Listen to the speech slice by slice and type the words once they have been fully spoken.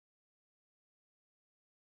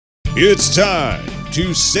It's time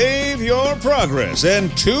to save your progress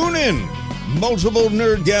and tune in. Multiple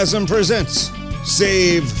Nerdgasm presents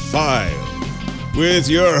Save File with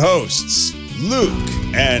your hosts, Luke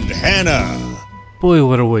and Hannah. Boy,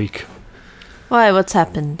 what a week. Why, what's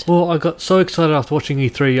happened? Well, I got so excited after watching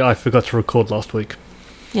E3, I forgot to record last week.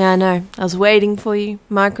 Yeah, I know. I was waiting for you.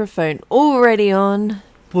 Microphone already on.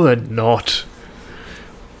 We're not.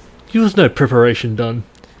 There was no preparation done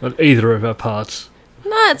on either of our parts.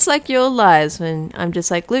 No, it's like your lies when I'm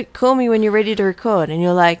just like, Luke, call me when you're ready to record. And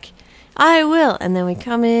you're like, I will. And then we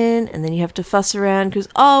come in and then you have to fuss around because,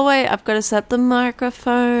 oh, wait, I've got to set up the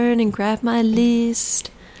microphone and grab my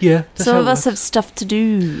list. Yeah. Some of us have stuff to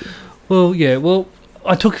do. Well, yeah. Well,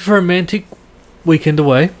 I took you for a romantic weekend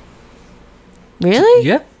away. Really?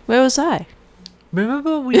 Yeah. Where was I?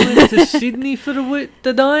 Remember we went to Sydney for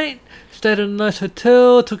the night? Stayed at a nice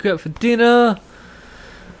hotel, took you out for dinner.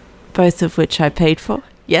 Both of which I paid for.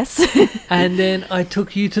 Yes. And then I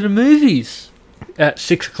took you to the movies at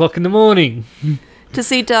 6 o'clock in the morning. To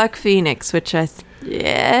see Dark Phoenix, which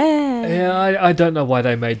Yeah, I don't know why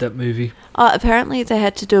they made that movie. Apparently they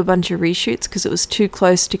had to do a bunch of reshoots because it was too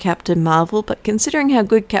close to Captain Marvel, but considering how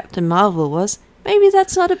good Captain Marvel was, maybe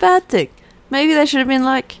that's not a bad thing. Maybe they should have been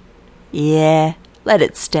like, yeah, let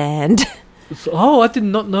it stand. Oh, I did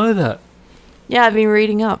not know that. Yeah, I've been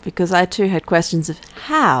reading up because I too had questions of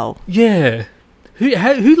how. Yeah.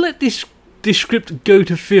 Who let this script go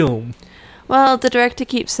to film? Well, the director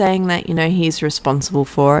keeps saying that, he's responsible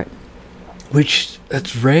for it. Which,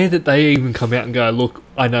 it's rare that they even come out and go, look,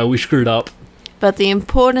 I know we screwed up. But the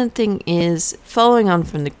important thing is, following on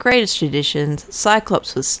from the greatest traditions,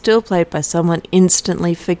 Cyclops was still played by someone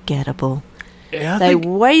instantly forgettable. Yeah, they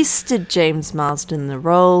wasted James Marsden in the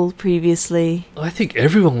role previously. I think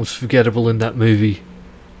everyone was forgettable in that movie.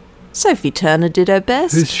 Sophie Turner did her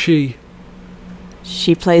best. Who's she?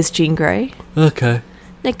 She plays Jean Grey. Okay.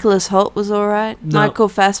 Nicholas Hoult was alright. No. Michael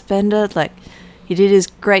Fassbender, he did his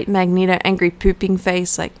great Magneto angry pooping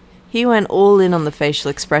face. He went all in on the facial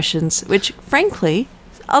expressions, which, frankly,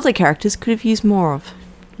 other characters could have used more of.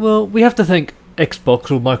 Well, we have to thank Xbox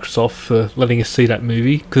or Microsoft for letting us see that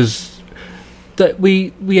movie, because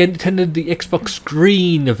we attended the Xbox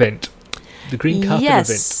Green event. The Green Carpet event.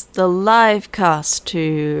 Yes, the live cast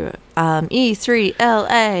to E3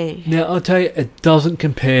 LA. Now, I'll tell you, it doesn't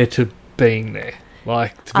compare to being there.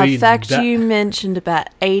 In fact, you mentioned about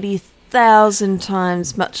 80,000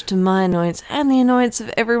 times, much to my annoyance, and the annoyance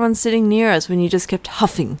of everyone sitting near us when you just kept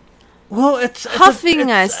huffing. Well, it's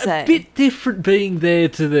a bit different being there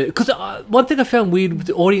to the... Because one thing I found weird with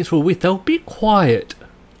the audience we're with, they were a bit quiet.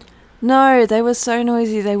 No, they were so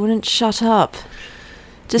noisy they wouldn't shut up.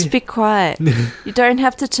 Just be quiet. You don't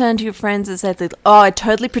have to turn to your friends and say, oh, I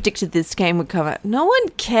totally predicted this game would come out. No one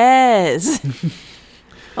cares.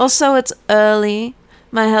 Also, it's early.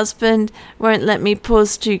 My husband won't let me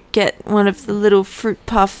pause to get one of the little fruit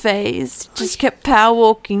parfaits. Just kept power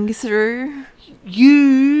walking through.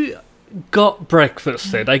 You got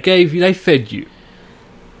breakfast then. They fed you.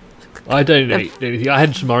 I don't eat anything. I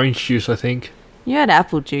had some orange juice, I think. You had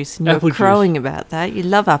apple juice and you were crowing about that. You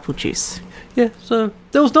love apple juice. Yeah, so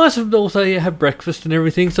that was nice of them to also have breakfast and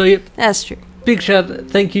everything. So, yeah. That's true. Big shout out.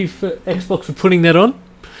 Thank you for Xbox for putting that on.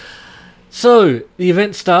 So, the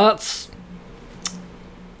event starts.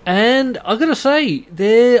 And I gotta say,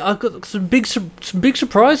 I've got some big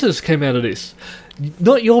surprises came out of this.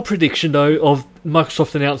 Not your prediction, though, of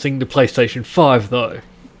Microsoft announcing the PlayStation 5, though.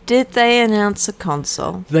 Did they announce a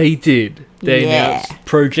console? They did. They announced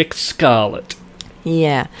Project Scarlet.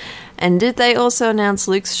 Yeah. And did they also announce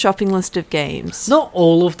Luke's shopping list of games? Not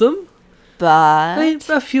all of them. But...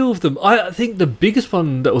 a few of them. I think the biggest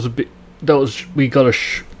one the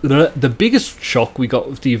biggest shock we got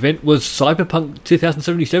with the event was Cyberpunk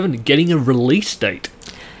 2077 getting a release date.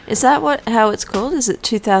 Is that how it's called? Is it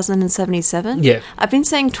 2077? Yeah. I've been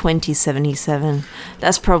saying 2077.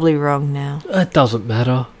 That's probably wrong now. It doesn't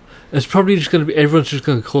matter. It's probably just going to be... Everyone's just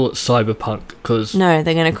going to call it Cyberpunk, because... No,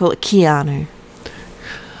 they're going to call it Keanu.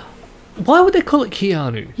 Why would they call it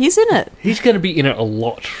Keanu? He's in it. He's going to be in it a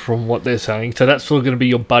lot, from what they're saying, so that's sort of going to be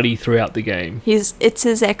your buddy throughout the game. It's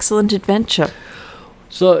his excellent adventure.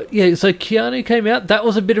 So, yeah, so Keanu came out. That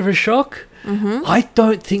was a bit of a shock. Mm-hmm. I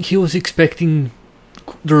don't think he was expecting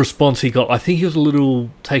the response he got. I think he was a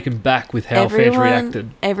little taken back with how fans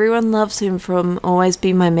reacted. Everyone loves him from Always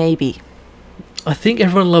Be My Maybe. I think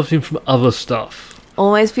everyone loves him from other stuff.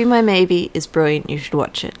 Always Be My Maybe is brilliant. You should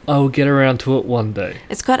watch it. I will get around to it one day.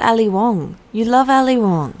 It's got Ali Wong. You love Ali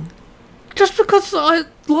Wong. Just because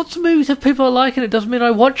lots of movies have people I like and it doesn't mean I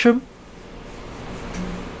watch them.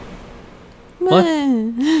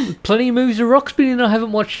 Meh. Plenty of movies The Rock's been in I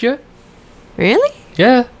haven't watched yet. Really?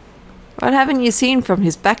 Yeah. What haven't you seen from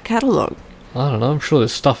his back catalogue? I don't know, I'm sure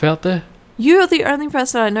there's stuff out there. You're the only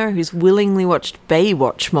person I know who's willingly watched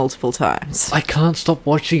Baywatch multiple times. I can't stop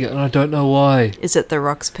watching it and I don't know why. Is it The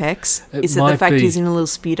Rock's pecs? Is it the might fact be. he's in a little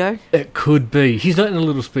Speedo? It could be. He's not in a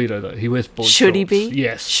little Speedo though. He wears board Should he shorts. be?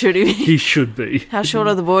 Yes. Should he be? He should be. How short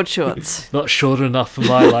are the board shorts? Not short enough for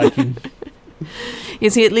my liking.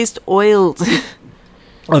 Is he at least oiled?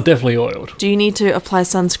 Oh, definitely oiled. Do you need to apply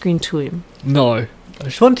sunscreen to him? No. I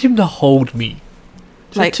just want him to hold me.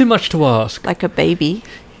 It's not too much to ask. Like a baby?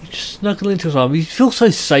 You just snuggle into his arm. You feel so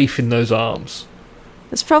safe in those arms.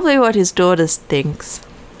 That's probably what his daughter thinks.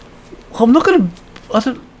 Well, I'm not going to... I I'm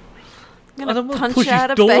don't going to want to punch push out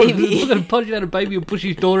his a daughter. I'm baby. not going to punch out a baby and push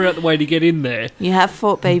his daughter out the way to get in there. You have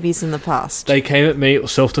fought babies in the past. They came at me. It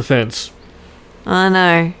was self-defense. I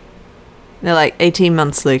know. They're like 18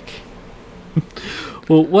 months, Luke.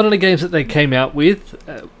 Well, one of the games that they came out with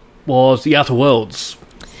was The Outer Worlds.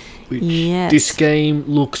 Which Yes. This game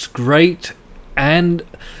looks great, and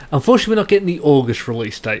unfortunately we're not getting the August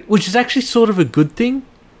release date, which is actually sort of a good thing,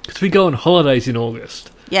 because we go on holidays in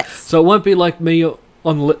August. Yes. So it won't be like me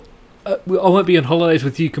on... I won't be on holidays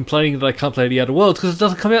with you complaining that I can't play The Outer Worlds, because it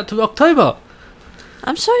doesn't come out till October.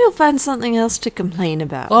 I'm sure you'll find something else to complain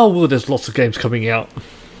about. Oh, well, there's lots of games coming out.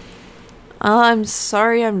 Oh, I'm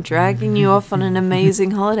sorry I'm dragging you off on an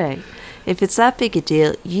amazing holiday. If it's that big a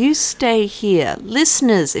deal, you stay here.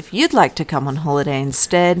 Listeners, if you'd like to come on holiday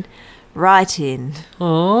instead, write in.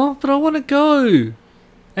 Oh, but I want to go.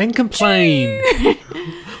 And complain. I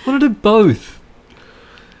want to do both.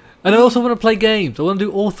 And I also want to play games. I want to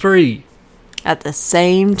do all three. At the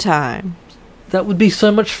same time. That would be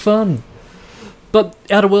so much fun. But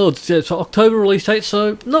Outer Worlds, yeah, so October release date,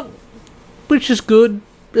 so not, which is good.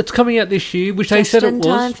 It's coming out this year, which they said it was. Just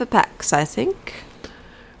in time for PAX, I think.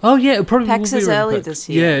 Oh yeah, it probably PAX will be is around early PAX. this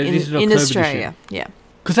year. Yeah, it is in October this Australia. year. Yeah.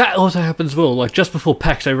 Because that also happens as well. Like just before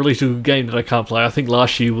PAX, they released a good game that I can't play. I think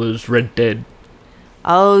last year was Red Dead.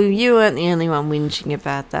 Oh, you weren't the only one whinging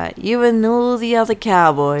about that. You and all the other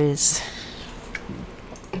cowboys.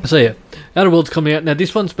 So yeah, Outer Worlds coming out now.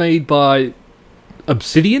 This one's made by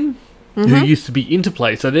Obsidian, who used to be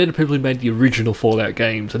Interplay. So they're the people who made the original Fallout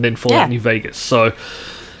games and then Fallout New Vegas. So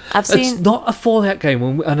I've it's seen not a Fallout game.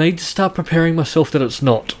 And I need to start preparing myself that it's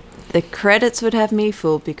not. the credits would have me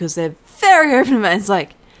fooled because they're very open about it. It's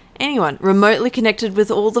like anyone remotely connected with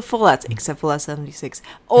all the Fallouts except Fallout 76.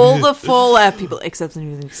 All the Fallout people except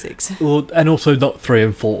 76. Well, and also not 3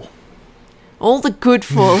 and 4. All the good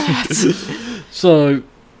Fallouts. So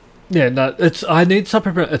yeah, no, I need to start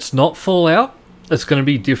preparing. It's not Fallout. It's going to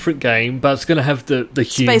be a different game, but it's going to have the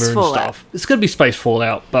humor Space and Fallout. stuff. It's going to be Space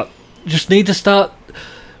Fallout, but just need to start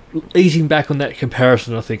easing back on that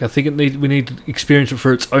comparison. I think we need to experience it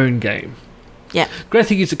for its own game. Yeah. Great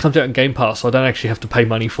thing is it comes out in Game Pass, so I don't actually have to pay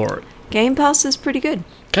money for it. Game Pass is pretty good.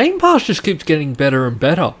 Game Pass just keeps getting better and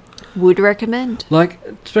better. Would recommend. Like,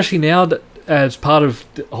 especially now that as part of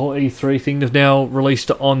the whole E3 thing, they've now released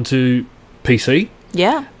it onto PC.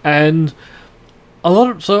 Yeah. And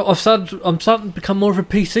I'm starting to become more of a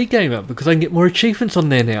PC gamer because I can get more achievements on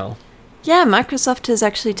there now. Yeah, Microsoft has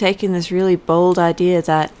actually taken this really bold idea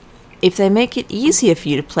that if they make it easier for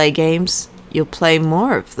you to play games, you'll play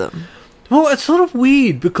more of them. Well, it's sort of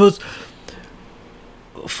weird because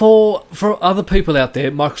for other people out there,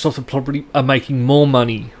 Microsoft probably are making more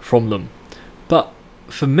money from them. But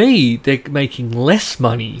for me, they're making less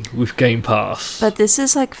money with Game Pass. But this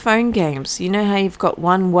is like phone games. You know how you've got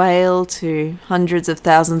one whale to hundreds of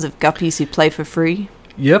thousands of guppies who play for free?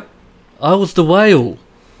 Yep. I was the whale.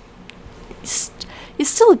 You're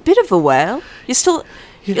still a bit of a whale.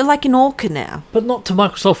 You're like an orca now. But not to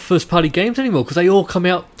Microsoft first-party games anymore because they all come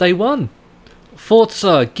out day one.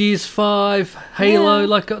 Forza, Gears 5, Halo, Yeah.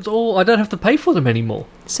 like it's all. I don't have to pay for them anymore.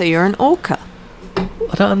 So you're an orca.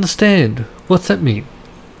 I don't understand. What's that mean?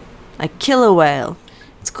 A killer whale.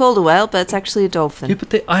 It's called a whale, but it's actually a dolphin. Yeah,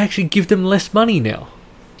 but I actually give them less money now.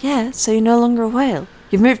 Yeah, so you're no longer a whale.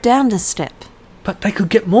 You've moved down a step. But they could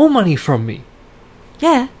get more money from me.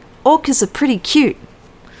 Yeah, orcas are pretty cute.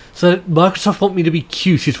 So Microsoft want me to be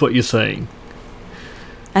cute is what you're saying.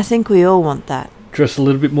 I think we all want that. Dress a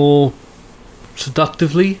little bit more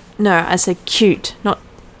seductively. No, I said cute, not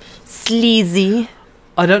sleazy.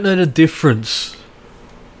 I don't know the difference.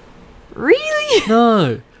 Really?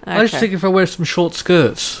 No. I just Okay. think if I wear some short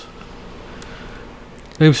skirts.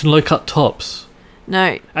 Maybe some low-cut tops.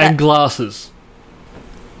 No, And glasses.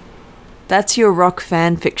 that's your rock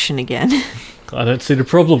fan fiction again. I don't see the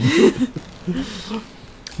problem.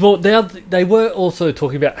 Well, they were also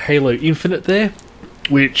talking about Halo Infinite there,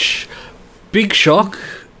 which big shock.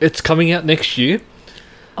 It's coming out next year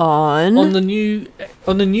on the new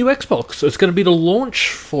Xbox. It's going to be the launch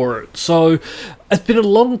for it. So it's been a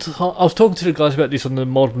long time. I was talking to the guys about this on the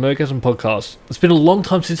Modern Nerdgasm podcast. It's been a long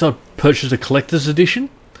time since I purchased a collector's edition.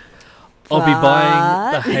 I'll be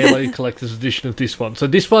buying the Halo collector's edition of this one. So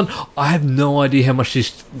this one, I have no idea how much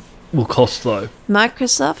this will cost though.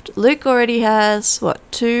 Microsoft, Luke already has,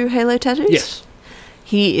 2 Halo tattoos? Yes.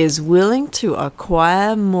 He is willing to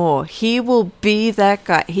acquire more. He will be that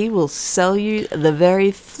guy. He will sell you the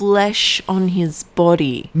very flesh on his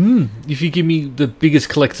body. If you give me the biggest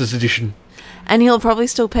collector's edition. And he'll probably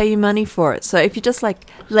still pay you money for it. So if you just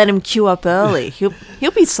let him queue up early, he'll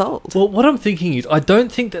be sold. Well, what I'm thinking is, I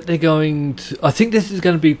don't think that they're going to... I think this is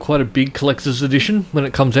going to be quite a big collector's edition when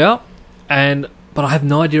it comes out. But I have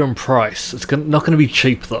no idea on price. It's not going to be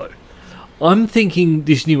cheap though. I'm thinking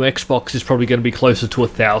this new Xbox is probably going to be closer to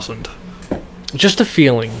 1,000. Just a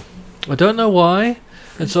feeling. I don't know why.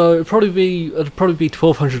 And so it'd probably be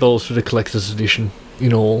 $1,200 for the collector's edition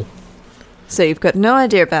in all. So you've got no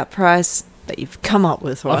idea about price, but you've come up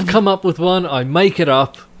with one. I've come up with one. I make it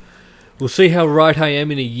up. We'll see how right I am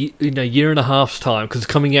in a year and a half's time, because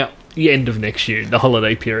it's coming out the end of next year, the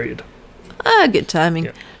holiday period. Good timing.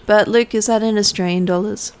 Yeah. But Luke, is that in Australian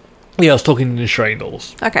dollars? Yeah, I was talking in Australian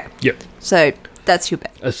dollars. Okay. Yep. So that's your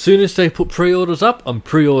bet. As soon as they put pre-orders up, I'm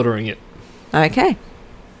pre-ordering it. Okay.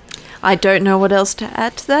 I don't know what else to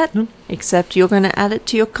add to that, except you're going to add it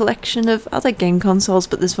to your collection of other game consoles,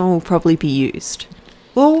 but this one will probably be used.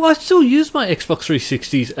 Well, I still use my Xbox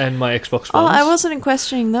 360s and my Xbox Ones. Oh, I wasn't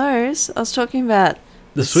questioning those. I was talking about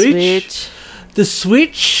the Switch. The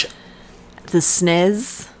Switch. The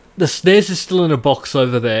SNES. The SNES is still in a box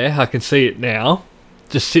over there. I can see it now.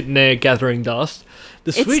 Just sitting there gathering dust.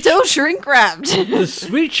 The Switch, it's still shrink wrapped. The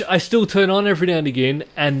Switch I still turn on every now and again,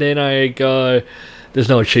 and then I go, there's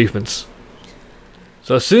no achievements.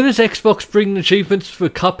 So as soon as Xbox bring achievements for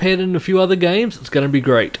Cuphead and a few other games, it's going to be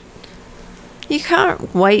great. You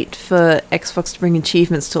can't wait for Xbox to bring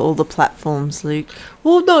achievements to all the platforms, Luke.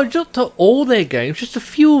 Well, no, not to all their games, just a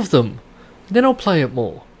few of them. Then I'll play it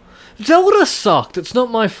more. Zelda sucked. It's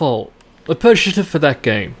not my fault. I purchased it for that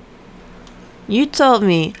game. You told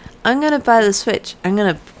me, I'm going to buy the Switch. I'm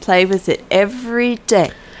going to play with it every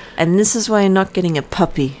day. And this is why you're not getting a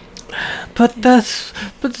puppy. But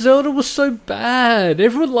Zelda was so bad.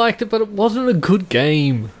 Everyone liked it, but it wasn't a good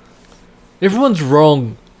game. Everyone's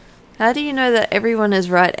wrong. How do you know that everyone is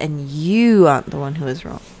right and you aren't the one who is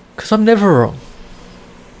wrong? Because I'm never wrong.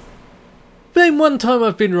 Name one time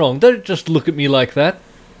I've been wrong. Don't just look at me like that.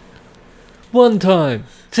 One time.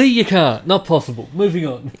 See, you can't. Not possible. Moving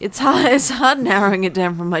on. It's hard narrowing it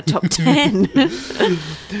down from my top 10.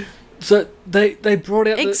 So they brought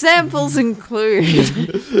out examples include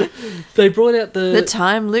they brought out the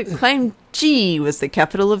time Luke claimed G was the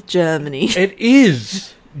capital of Germany. It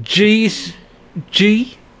is G,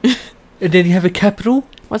 and then you have a capital.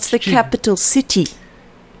 What's the capital city?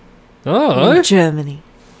 Oh, in Germany.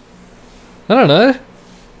 I don't know.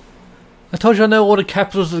 I told you I know all the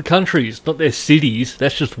capitals of the countries, not their cities.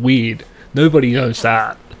 That's just weird. Nobody knows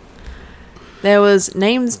that. There was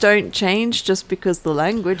names don't change just because the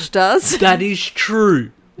language does. That is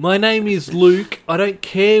true. My name is Luke. I don't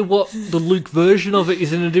care what the Luke version of it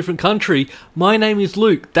is in a different country. My name is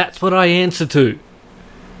Luke. That's what I answer to.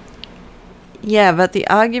 Yeah, but the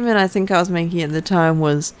argument I think I was making at the time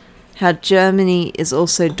was how Germany is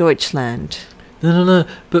also Deutschland. No,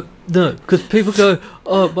 because people go,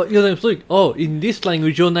 oh, but your name's Luke. Oh, in this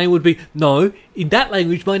language your name would be... No, in that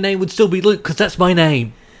language my name would still be Luke, because that's my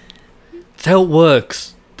name. That's how it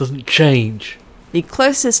works. Doesn't change. The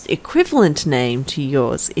closest equivalent name to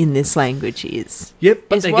yours in this language is... Yep,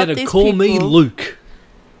 but they're going to call me Luke.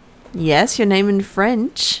 Yes, your name in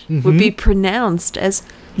French would be pronounced as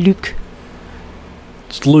Luc.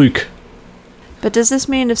 It's Luke. But does this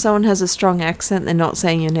mean if someone has a strong accent, they're not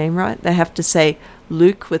saying your name right? They have to say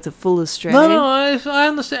Luke with a full Australian? No, I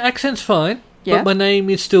understand. Accent's fine. Yeah? But my name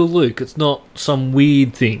is still Luke. It's not some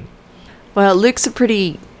weird thing. Well, Luke's a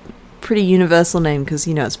pretty universal name because,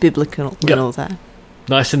 you know, it's biblical and all that.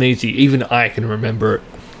 Nice and easy. Even I can remember it.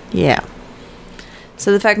 Yeah.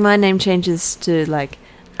 So the fact my name changes to, like,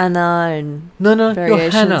 Anna and No,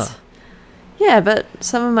 variations. you're Hannah. Yeah, but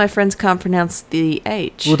some of my friends can't pronounce the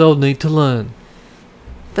H. Well, they'll need to learn.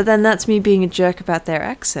 But then that's me being a jerk about their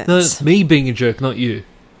accents. No, it's me being a jerk, not you.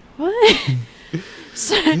 What?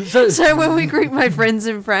 So when we greet my friends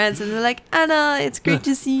in France and they're like, Anna, it's great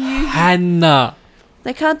to see you. Hannah.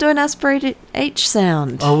 They can't do an aspirated H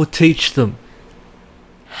sound. I will teach them.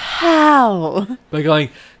 How? By going,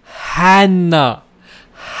 Hannah.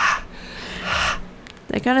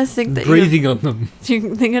 They're gonna think that breathing on them.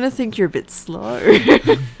 They're gonna think you're a bit slow.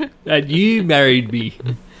 And you married me.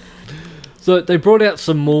 So they brought out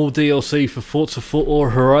some more DLC for Forza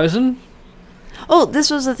Horizon. Oh, this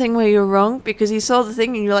was the thing where you're wrong, because you saw the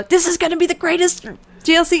thing and you're like, this is going to be the greatest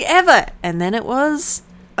DLC ever! And then it was...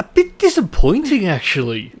 a bit disappointing,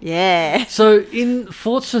 actually. Yeah. So in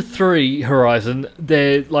Forza 3 Horizon,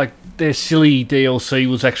 their silly DLC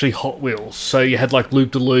was actually Hot Wheels. So you had like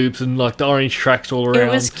loop-de-loops and like the orange tracks all around.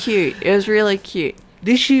 It was cute. It was really cute.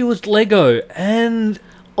 This year was Lego, and...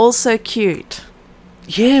 also cute.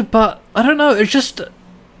 Yeah, but I don't know, it's just...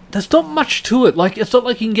 there's not much to it. Like, it's not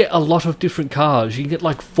like you can get a lot of different cars. You can get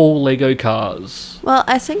like 4 Lego cars. Well,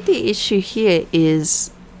 I think the issue here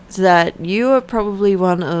is that you are probably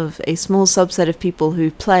one of a small subset of people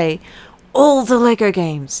who play all the Lego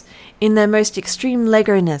games in their most extreme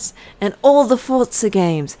Lego-ness, and all the Forza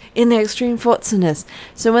games in their extreme Forza-ness.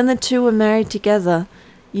 So when the two were married together,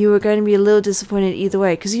 you were going to be a little disappointed either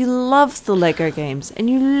way, because you love the Lego games and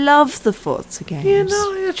you love the Forza games. Yeah,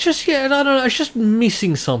 no, it's just, I don't know, it's just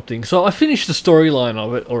missing something. So I finished the storyline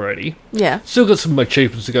of it already. Yeah. Still got some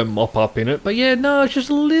achievements to go mop up in it, but yeah, no, it's just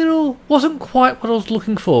a little, wasn't quite what I was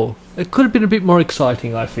looking for. It could have been a bit more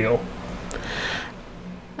exciting, I feel.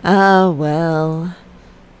 Well,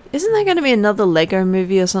 isn't there going to be another Lego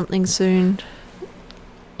movie or something soon?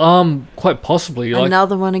 Quite possibly.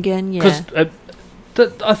 Another one again, yeah.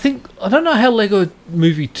 Because I think, I don't know how the Lego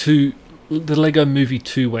Movie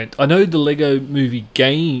 2 went. I know the Lego Movie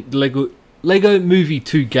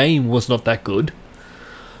 2 game was not that good.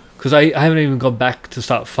 Because I haven't even gone back to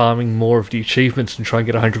start farming more of the achievements and try and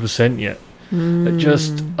get 100% yet. It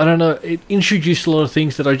just, I don't know, it introduced a lot of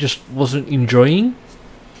things that I just wasn't enjoying.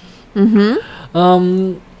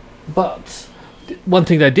 But one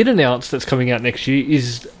thing they did announce that's coming out next year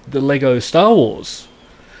is the Lego Star Wars.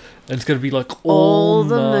 And it's going to be like all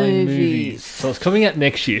the movies. So it's coming out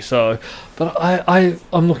next year. But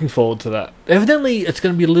I'm looking forward to that. Evidently, it's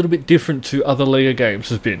going to be a little bit different to other Lego games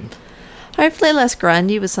has been. Hopefully less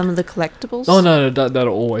grindy with some of the collectibles. Oh no,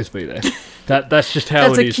 that'll always be there. That's just how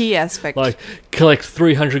that's it is. That's a key aspect. Like collect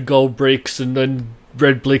 300 gold bricks and then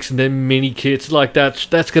red bricks and then mini kits. Like that's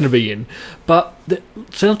going to be in. But it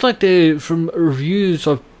sounds like they're, from reviews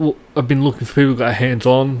I've been looking for people who got a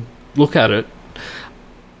hands-on look at it.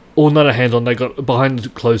 Or not a hands-on, they got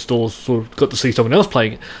behind closed doors, sort of got to see someone else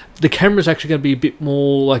playing it. The camera's actually going to be a bit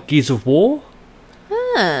more like Gears of War.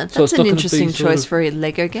 That's an interesting choice for a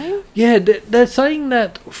Lego game. Yeah, they're saying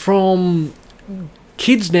that from...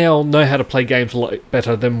 kids now know how to play games a lot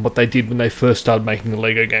better than what they did when they first started making the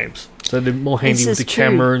Lego games. So they're more handy with the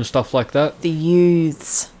camera and stuff like that. The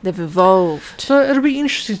youths, they've evolved. So it'll be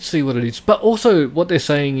interesting to see what it is. But also, what they're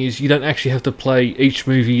saying is you don't actually have to play each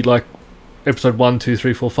movie like episode 1, 2,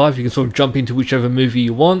 3, 4, 5. You can sort of jump into whichever movie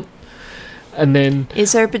you want. And then...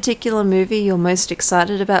 is there a particular movie you're most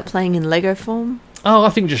excited about playing in Lego form? Oh, I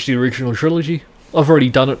think just the original trilogy. I've already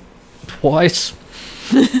done it twice.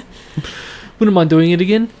 Wouldn't mind doing it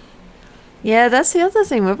again. Yeah, that's the other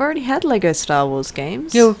thing. We've already had Lego Star Wars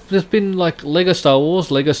games. Yeah, there's been like Lego Star Wars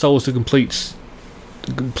the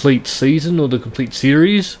complete season or the complete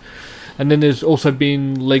series. And then there's also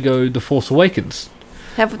been Lego The Force Awakens.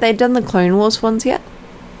 Have they done the Clone Wars ones yet?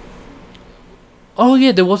 Oh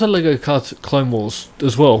yeah, there was a Lego Clone Wars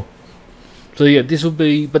as well. So yeah, this will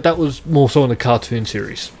be... but that was more so in a cartoon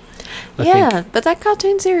series. I think. But that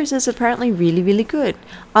cartoon series is apparently really, really good.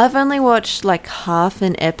 I've only watched like half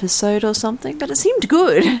an episode or something, but it seemed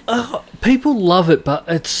good. People love it, but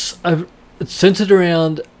it's centered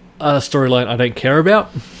around a storyline I don't care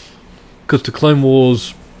about. Because the Clone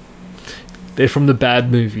Wars, they're from the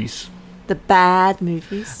bad movies. The bad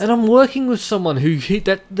movies. And I'm working with someone who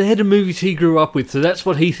they're the movies he grew up with, so that's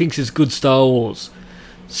what he thinks is good Star Wars.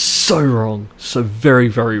 So wrong. So very,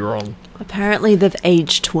 very wrong. Apparently they've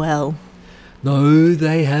aged well. No,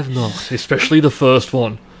 they have not. Especially the first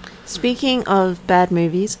one. Speaking of bad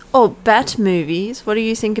movies, Bat movies, what do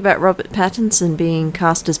you think about Robert Pattinson being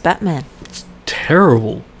cast as Batman? It's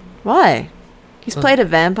terrible. Why? He's played a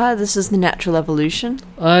vampire. This is the natural evolution.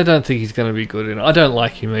 I don't think he's going to be good in it. I don't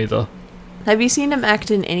like him either. Have you seen him act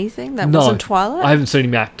in anything that wasn't Twilight? I haven't seen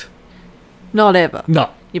him act. Not ever? No.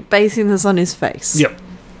 You're basing this on his face? Yep.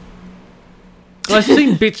 I've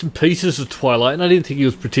seen bits and pieces of Twilight, and I didn't think he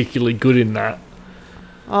was particularly good in that.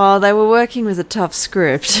 Oh, they were working with a tough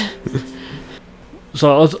script.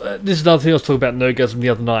 So this is another thing I was talking about Nerdgasm the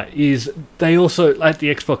other night, is they also, at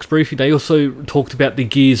the Xbox briefing, they also talked about the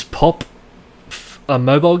Gears Pop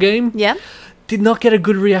mobile game. Yeah. Did not get a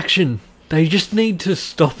good reaction. They just need to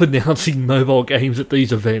stop announcing mobile games at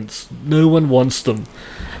these events. No one wants them.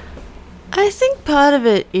 I think part of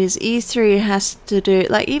it is E3 has to do,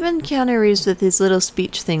 like, even Keanu Reeves with his little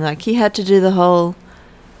speech thing, like, he had to do the whole,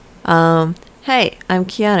 hey, I'm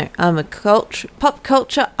Keanu, I'm a pop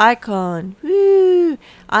culture icon, woo,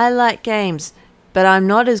 I like games, but I'm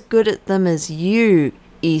not as good at them as you,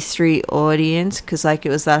 E3 audience, because, like, it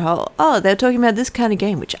was that whole, they're talking about this kind of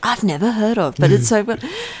game, which I've never heard of, but it's so good.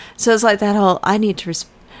 So it's like that whole, I need to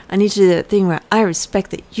do that thing where I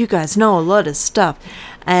respect that you guys know a lot of stuff.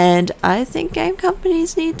 And I think game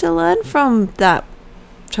companies need to learn from that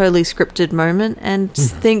totally scripted moment and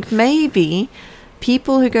think maybe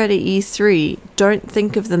people who go to E3 don't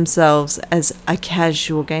think of themselves as a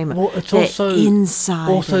casual gamer. Well, it's They're also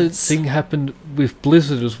insiders. Also, thing happened with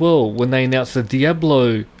Blizzard as well when they announced the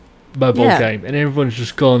Diablo mobile game, and everyone's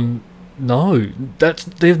just gone, no,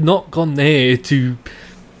 they've not gone there to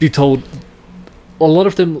be told. A lot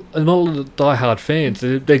of them, a lot of the diehard fans,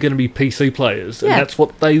 they're going to be PC players, and that's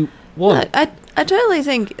what they want. I totally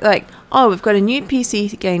think, like, we've got a new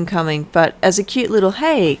PC game coming, but as a cute little,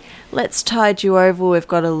 hey, let's tide you over, we've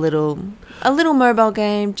got a little mobile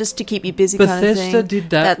game just to keep you busy kind of thing. Bethesda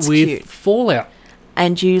did that with cute. Fallout.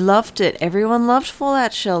 And you loved it. Everyone loved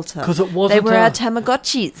Fallout Shelter. Because it wasn't. They were our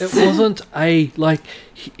Tamagotchis. It wasn't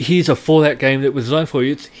here's a Fallout game that was designed for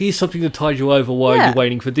you. It's here's something to tide you over while you're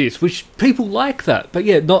waiting for this, which people like that. But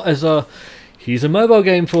not as here's a mobile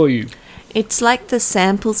game for you. It's like the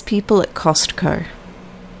samples people at Costco.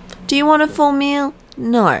 Do you want a full meal?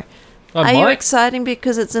 No. Are you excited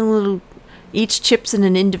because it's in each chip's in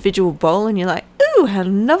an individual bowl and you're like, ooh, how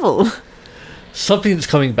novel. Something that's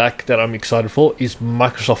coming back that I'm excited for is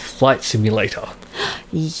Microsoft Flight Simulator.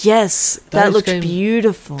 Yes, that looks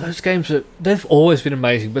beautiful. Those games, they've always been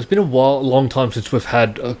amazing, but it's been a long time since we've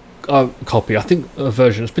had a copy. I think a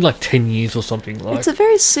version. It's been like 10 years or something. It's a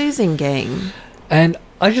very soothing game. And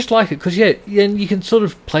I just like it because, you can sort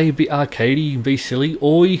of play a bit arcadey, you can be silly,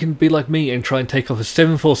 or you can be like me and try and take off a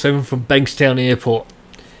 747 from Bankstown Airport.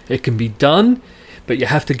 It can be done, but you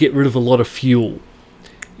have to get rid of a lot of fuel.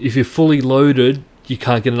 If you're fully loaded, you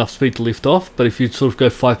can't get enough speed to lift off, but if you sort of go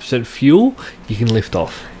 5% fuel, you can lift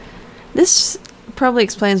off. This probably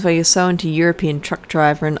explains why you're so into European Truck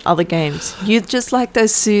Driver and other games. You just like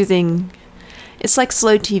those soothing... It's like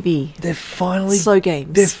slow TV. Slow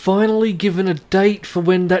games. They've finally given a date for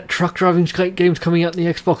when that truck driving game's coming out in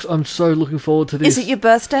the Xbox. I'm so looking forward to this. Is it your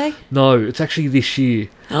birthday? No, it's actually this year.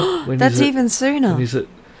 That's even sooner. When is it?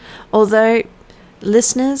 Although...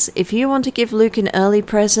 Listeners, if you want to give Luke an early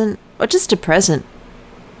present, or just a present,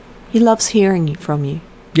 he loves hearing from you.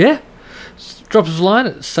 Yeah. Drop us a line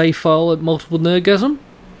at savefile@multiplenerdgasm.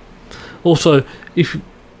 Also, if you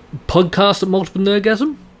podcast at Multiple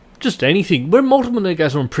Nerdgasm, just anything. We're Multiple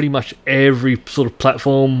Nerdgasm on pretty much every sort of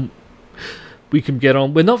platform we can get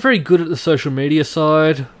on. We're not very good at the social media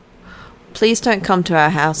side. Please don't come to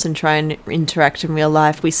our house and try and interact in real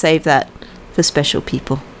life. We save that for special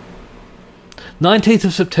people. 19th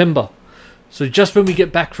of September. So just when we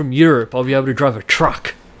get back from Europe, I'll be able to drive a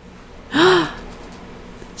truck.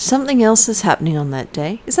 Something else is happening on that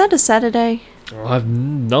day. Is that a Saturday? I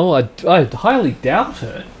highly doubt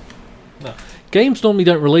it. No. Games normally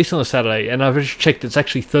don't release on a Saturday, and I've just checked it's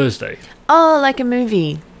actually Thursday. Oh, like a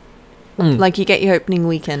movie. Like you get your opening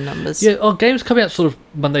weekend numbers. Yeah, games come out sort of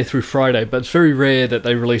Monday through Friday, but it's very rare that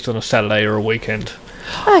they release on a Saturday or a weekend.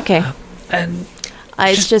 Okay. And...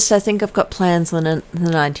 I think I've got plans on the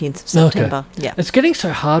 19th of September. Okay. Yeah. It's getting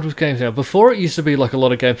so hard with games now. Before it used to be like a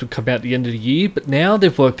lot of games would come out at the end of the year, but now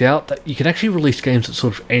they've worked out that you can actually release games at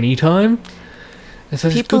sort of any time. And so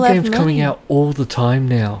there's good games coming out all the time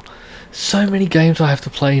now. So many games I have to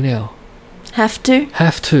play now. Have to?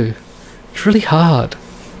 Have to. It's really hard.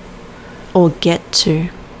 Or get to.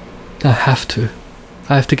 I have to.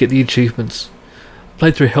 I have to get the achievements.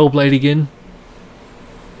 Played through Hellblade again.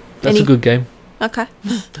 That's a good game. Okay.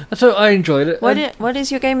 So I enjoyed it. What is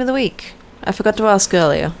your game of the week? I forgot to ask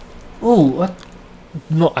earlier. Oh, I'm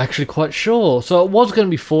not actually quite sure. So it was going to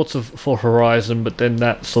be Forza for Horizon, but then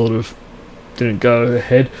that sort of didn't go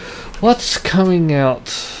ahead. What's coming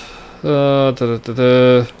out?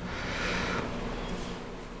 A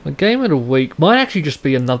game of the week might actually just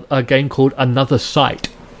be a game called Another Sight.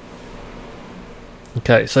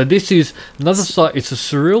 Okay, so this is Another Sight. It's a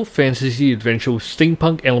surreal fantasy adventure with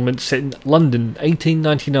steampunk elements set in London,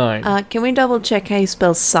 1899. Can we double check how you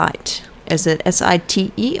spell sight? Is it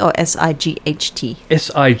S-I-T-E or S-I-G-H-T?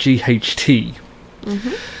 S-I-G-H-T.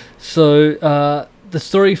 Mm-hmm. So the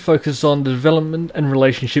story focuses on the development and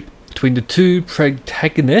relationship between the two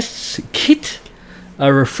protagonists, Kit,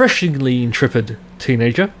 a refreshingly intrepid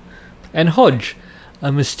teenager, and Hodge,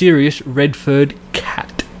 a mysterious red-furred cat.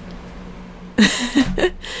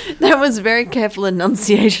 That was very careful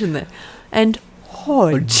enunciation there. And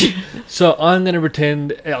Hodge. So I'm going to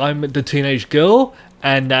pretend I'm the teenage girl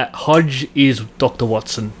and that Hodge is Dr.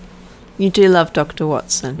 Watson. You do love Dr.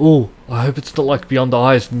 Watson. Oh, I hope it's not like Beyond the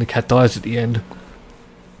Eyes and the cat dies at the end.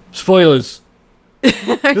 Spoilers.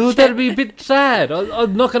 Okay. Oh, that'd be a bit sad.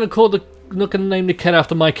 I'm not going to name the cat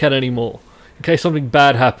after my cat anymore, in case something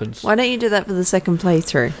bad happens. Why don't you do that for the second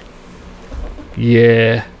playthrough?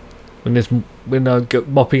 Yeah, when I go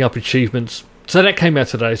mopping up achievements. So that came out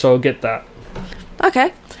today, so I'll get that.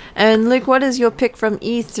 Okay. And Luke, what is your pick from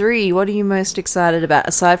E3? What are you most excited about,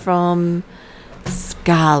 aside from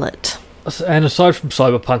Scarlet? And aside from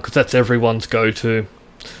Cyberpunk, because that's everyone's go-to.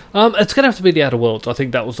 It's going to have to be The Outer Worlds. I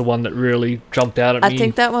think that was the one that really jumped out at me. I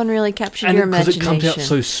think that one really captured your imagination. Because it comes out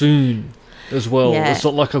so soon as well. Yeah. It's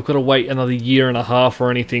not like I've got to wait another year and a half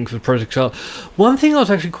or anything for Project Scarlet. One thing I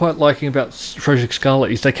was actually quite liking about Project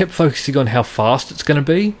Scarlet is they kept focusing on how fast it's going to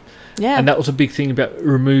be. Yeah. And that was a big thing about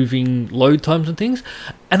removing load times and things.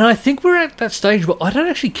 And I think we're at that stage where I don't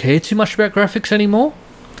actually care too much about graphics anymore.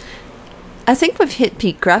 I think we've hit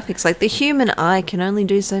peak graphics. Like, the human eye can only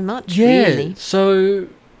do so much, really. So,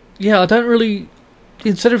 I don't really...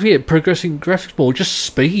 Instead of progressing graphics more, just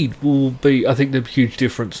speed will be, I think, the huge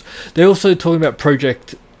difference. They're also talking about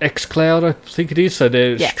Project xCloud, I think it is, so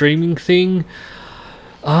their streaming thing.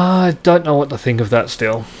 I don't know what to think of that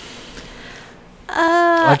still.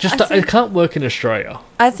 It can't work in Australia.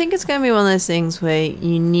 I think it's going to be one of those things where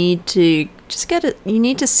you need to just get it. You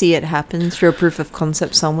need to see it happen through a proof of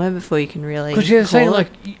concept somewhere before you can really. Because you're saying like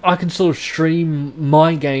I can sort of stream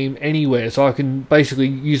my game anywhere, so I can basically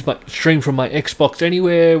use my stream from my Xbox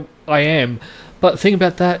anywhere I am. But the thing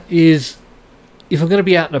about that is, if I'm going to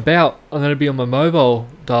be out and about, I'm going to be on my mobile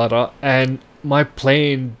data, and my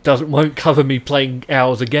plan won't cover me playing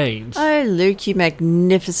hours of games. Oh, Luke, you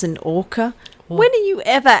magnificent orca. When are you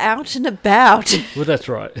ever out and about? Well, that's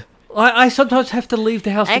right. I sometimes have to leave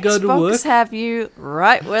the house to go to work. Xbox have you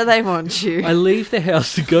right where they want you. I leave the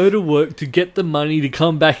house to go to work to get the money to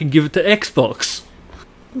come back and give it to Xbox.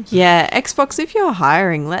 Yeah, Xbox, if you're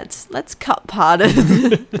hiring, let's cut part of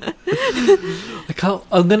the... I can't.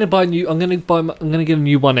 I'm gonna get a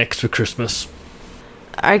new One X for Christmas.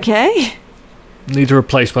 Okay. Need to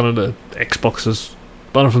replace one of the Xboxes.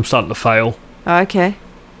 One of them starting to fail. Okay.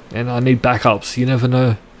 And I need backups. You never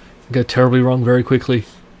know. Go terribly wrong very quickly.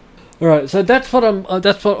 Alright, so that's what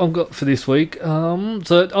I've got for this week.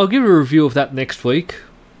 So I'll give a review of that next week.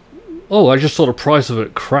 Oh, I just saw the price of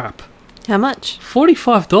it. Crap. How much?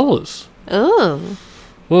 $45. Oh.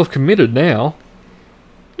 Well, I've committed now.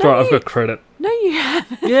 No, Right, I've got credit. No, you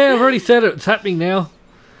haven't. Yeah, I've already said it. It's happening now.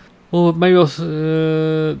 Or maybe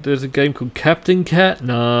there's a game called Captain Cat.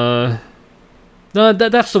 No,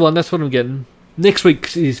 that's the one. That's what I'm getting. Next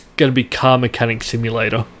week is going to be Car Mechanic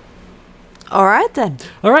Simulator. All right, then.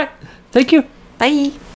 All right. Thank you. Bye.